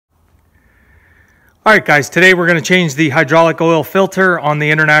All right, guys, today we're going to change the hydraulic oil filter on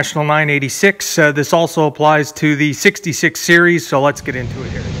the International 986. This also applies to the 66 series, so let's get into it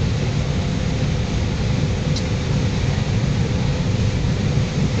here.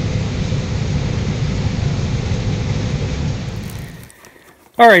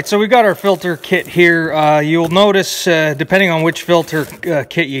 All right, so we got our filter kit here. You'll notice, depending on which filter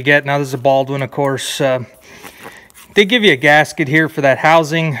kit you get, now this is a Baldwin, of course, they give you a gasket here for that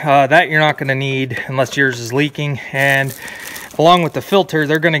housing. That you're not going to need unless yours is leaking. And along with the filter,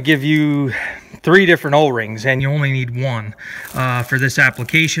 they're going to give you 3 different O-rings, and you only need 1 for this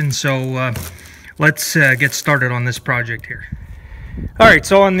application. So let's get started on this project here. All right,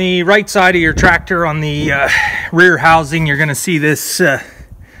 so on the right side of your tractor, on the rear housing, you're going to see this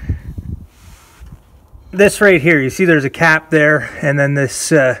this right here. You see there's a cap there, and then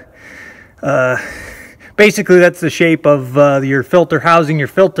this basically that's the shape of your filter housing. Your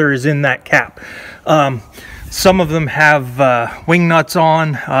filter is in that cap. Some of them have wing nuts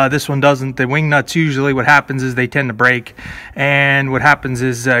on. This one doesn't. The wing nuts, usually what happens is they tend to break, and what happens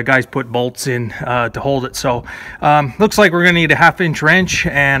is guys put bolts in to hold it. So looks like we're gonna need a 1/2 inch wrench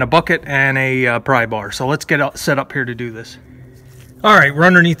and a bucket and a pry bar. So let's get set up here to do this. All right, we're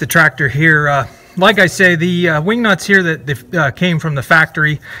underneath the tractor here. Like I say, the wing nuts here that came from the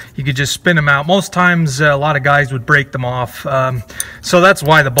factory, you could just spin them out. Most times a lot of guys would break them off, so that's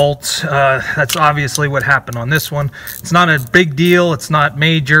why the bolts, that's obviously what happened on this one. It's not a big deal, it's not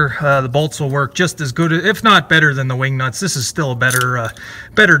major. The bolts will work just as good, if not better, than the wing nuts. This is still a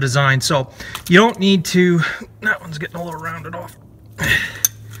better design, so you don't need to. That one's getting a little rounded off.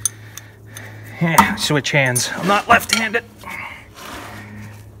 Yeah, switch hands. I'm not left-handed.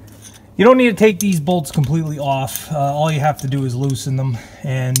 You don't need to take these bolts completely off. All you have to do is loosen them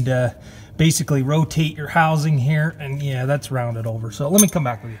and basically rotate your housing here, and yeah, that's rounded over. So let me come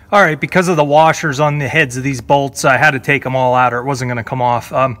back with you. All right, because of the washers on the heads of these bolts, I had to take them all out or it wasn't going to come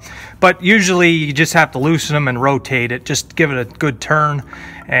off. But usually you just have to loosen them and rotate it. Just give it a good turn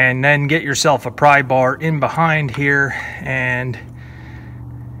and then get yourself a pry bar in behind here. And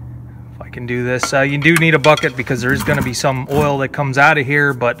can do this. You do need a bucket because there is going to be some oil that comes out of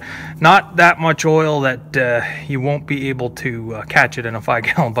here, but not that much oil that you won't be able to catch it in a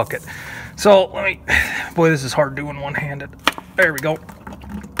 5-gallon bucket. So let me, boy, this is hard doing one-handed. There we go.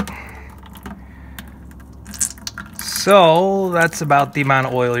 So that's about the amount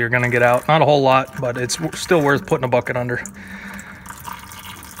of oil you're going to get out. Not a whole lot, but it's still worth putting a bucket under.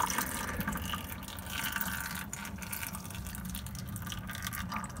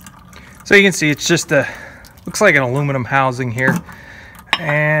 So you can see it's just looks like an aluminum housing here.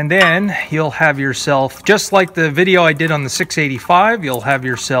 And then you'll have yourself, just like the video I did on the 685, you'll have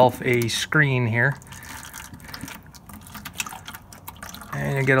yourself a screen here.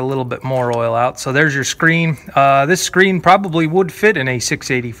 And you get a little bit more oil out. So there's your screen. This screen probably would fit in a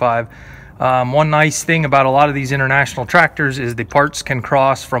 685. One nice thing about a lot of these international tractors is the parts can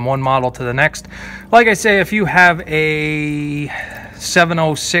cross from one model to the next. Like I say, if you have a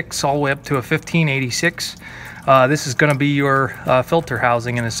 706 all the way up to a 1586, this is going to be your filter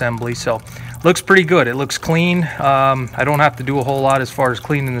housing and assembly. So looks pretty good. It looks clean. I don't have to do a whole lot as far as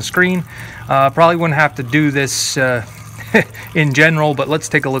cleaning the screen. Probably wouldn't have to do this in general, but let's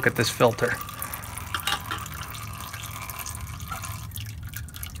take a look at this filter.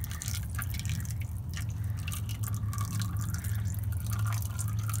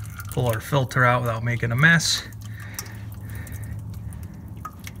 Pull our filter out without making a mess.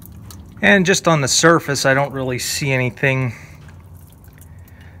 And just on the surface, I don't really see anything.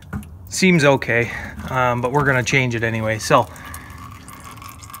 Seems okay, but we're gonna change it anyway. So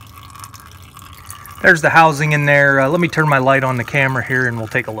there's the housing in there. Let me turn my light on the camera here and we'll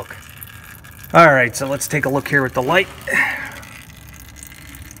take a look. All right, so let's take a look here with the light.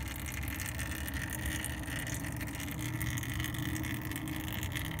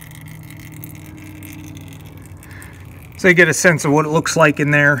 So you get a sense of what it looks like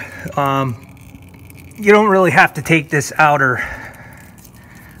in there. You don't really have to take this outer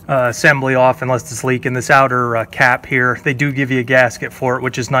assembly off unless it's leaking. This outer cap here, they do give you a gasket for it,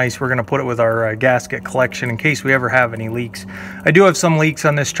 which is nice. We're going to put it with our gasket collection in case we ever have any leaks. I do have some leaks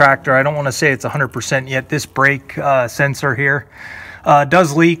on this tractor. I don't want to say it's 100% yet. This brake sensor here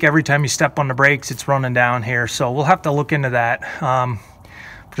does leak every time you step on the brakes. It's running down here, so we'll have to look into that.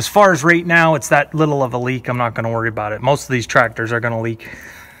 But as far as right now, it's that little of a leak. I'm not going to worry about it. Most of these tractors are going to leak.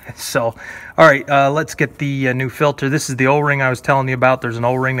 So, all right, let's get the new filter. This is the O-ring I was telling you about. There's an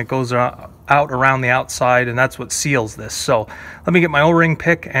O-ring that goes out around the outside, and that's what seals this. So let me get my O-ring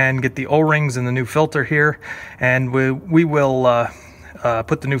pick and get the O-rings and the new filter here, and we will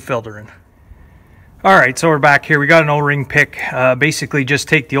put the new filter in. All right, so we're back here. We got an O-ring pick. Basically just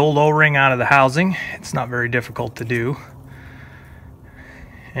take the old O-ring out of the housing. It's not very difficult to do.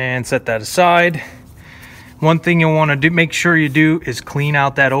 And set that aside. One thing you'll want to do, make sure you do, is clean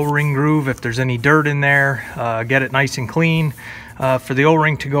out that O-ring groove. If there's any dirt in there, get it nice and clean for the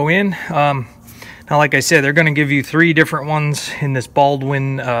O-ring to go in. Now, like I said, they're going to give you 3 different ones in this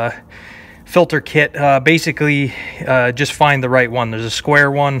Baldwin filter kit. Basically, just find the right one. There's a square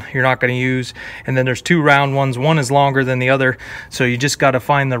one you're not going to use, and then there's 2 round ones. One is longer than the other, so you just got to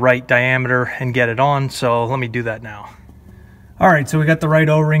find the right diameter and get it on. So let me do that now. All right, so we got the right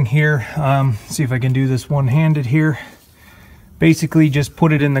O-ring here. See if I can do this one-handed here. Basically, just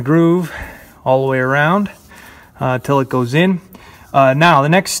put it in the groove all the way around till it goes in. Now, the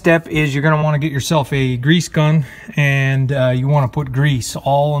next step is you're going to want to get yourself a grease gun, and you want to put grease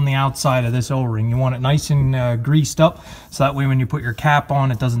all on the outside of this O-ring. You want it nice and greased up, so that way when you put your cap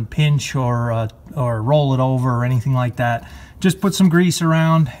on, it doesn't pinch or roll it over or anything like that. Just put some grease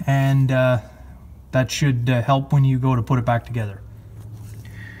around, and that should help when you go to put it back together.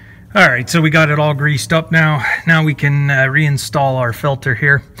 All right, so we got it all greased up now. Now we can reinstall our filter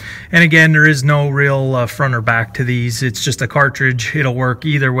here. And again, there is no real front or back to these. It's just a cartridge. It'll work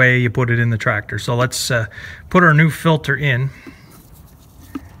either way you put it in the tractor. So let's put our new filter in.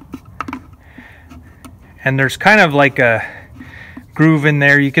 And there's kind of like a groove in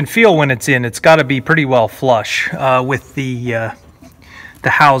there. You can feel when it's in. It's got to be pretty well flush with the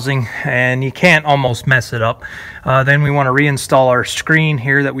housing, and you can't almost mess it up. Then we want to reinstall our screen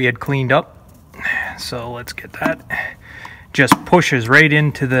here that we had cleaned up. So let's get that. Just pushes right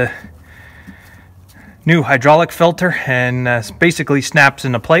into the new hydraulic filter and basically snaps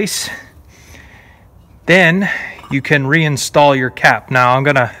into place. Then you can reinstall your cap. Now I'm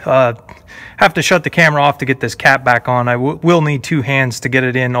gonna have to shut the camera off to get this cap back on. I will need 2 hands to get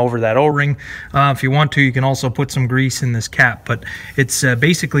it in over that O-ring. If you want to, you can also put some grease in this cap, but it's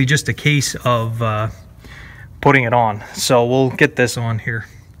basically just a case of putting it on. So we'll get this on here.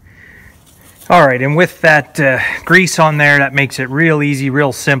 All right, and with that grease on there, that makes it real easy,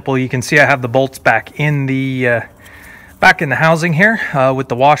 real simple. You can see I have the bolts back in the housing here with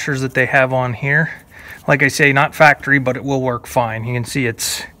the washers that they have on here. Like I say, not factory, but it will work fine. You can see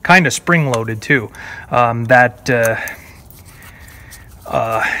it's kind of spring-loaded too. That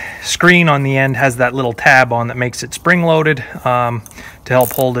screen on the end has that little tab on that makes it spring-loaded to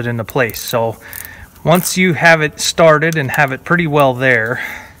help hold it into place. So once you have it started and have it pretty well there,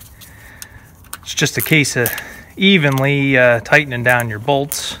 it's just a case of evenly tightening down your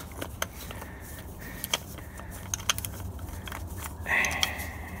bolts.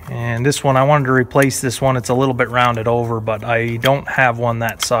 And this one, I wanted to replace this one. It's a little bit rounded over, but I don't have one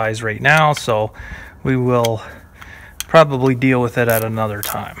that size right now, so we will probably deal with it at another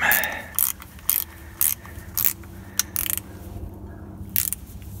time.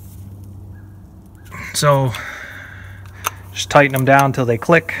 So just tighten them down until they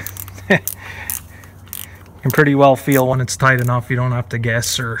click. You can pretty well feel when it's tight enough. You don't have to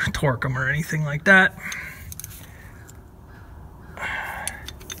guess or torque them or anything like that.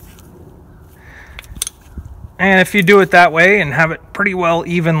 And if you do it that way and have it pretty well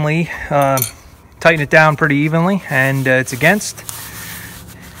evenly, tighten it down pretty evenly, and it's against,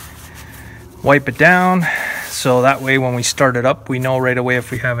 wipe it down, so that way when we start it up, we know right away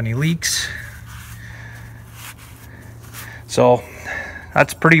if we have any leaks. So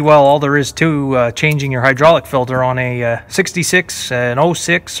that's pretty well all there is to changing your hydraulic filter on a 66, an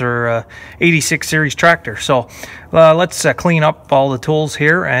 06, or 86 series tractor. So let's clean up all the tools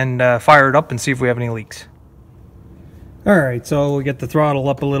here and fire it up and see if we have any leaks. All right, so we get the throttle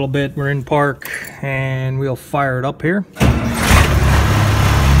up a little bit. We're in park, and we'll fire it up here.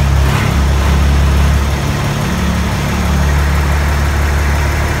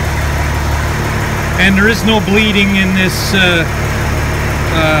 And there is no bleeding in this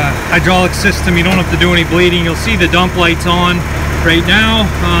hydraulic system. You don't have to do any bleeding. You'll see the dump lights on right now.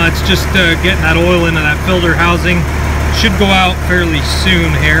 It's just getting that oil into that filter housing. Should go out fairly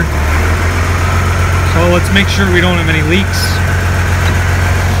soon here. So let's make sure we don't have any leaks.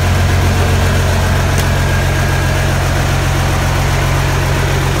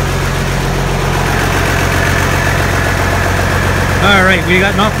 All right, we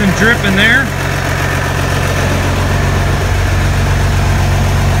got nothing dripping there.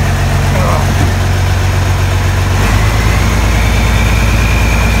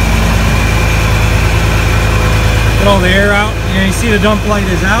 Get all the air out. And you see the dump light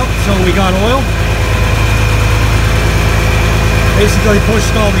is out, so we got oil. Basically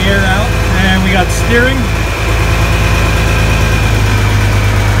pushed all the air out, and we got steering.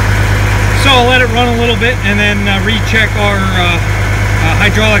 So I'll let it run a little bit and then recheck our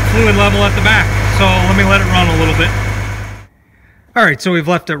hydraulic fluid level at the back. So let me let it run a little bit. All right, so we've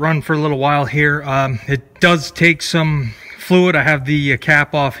left it run for a little while here. It does take some fluid. I have the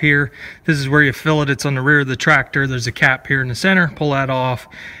cap off here. This is where you fill it. It's on the rear of the tractor. There's a cap here in the center. Pull that off.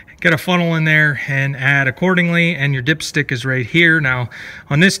 Get a funnel in there and add accordingly, and your dipstick is right here. Now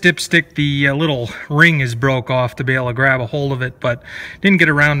on this dipstick, the little ring is broke off to be able to grab a hold of it, but didn't get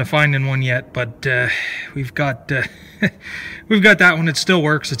around to finding one yet. But we've got we've got that one. It still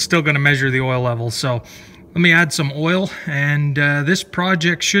works. It's still going to measure the oil levels. So let me add some oil, and this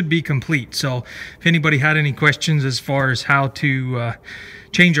project should be complete. So if anybody had any questions as far as how to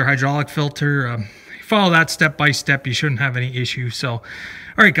change your hydraulic filter, follow that step by step. You shouldn't have any issue. So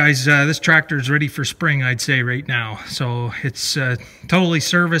all right, guys, this tractor is ready for spring, I'd say, right now. So it's totally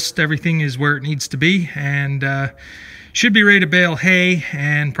serviced. Everything is where it needs to be, and should be ready to bale hay,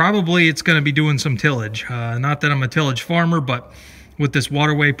 and probably it's going to be doing some tillage. Not that I'm a tillage farmer, but with this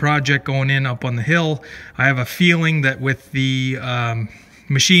waterway project going in up on the hill, I have a feeling that with the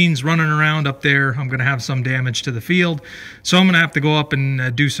machines running around up there, I'm going to have some damage to the field. So I'm going to have to go up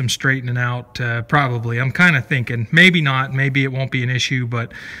and do some straightening out, probably. I'm kind of thinking, maybe not, maybe it won't be an issue,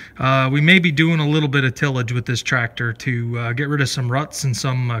 but we may be doing a little bit of tillage with this tractor to get rid of some ruts and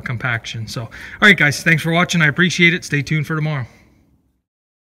some compaction. So, all right, guys, thanks for watching. I appreciate it. Stay tuned for tomorrow.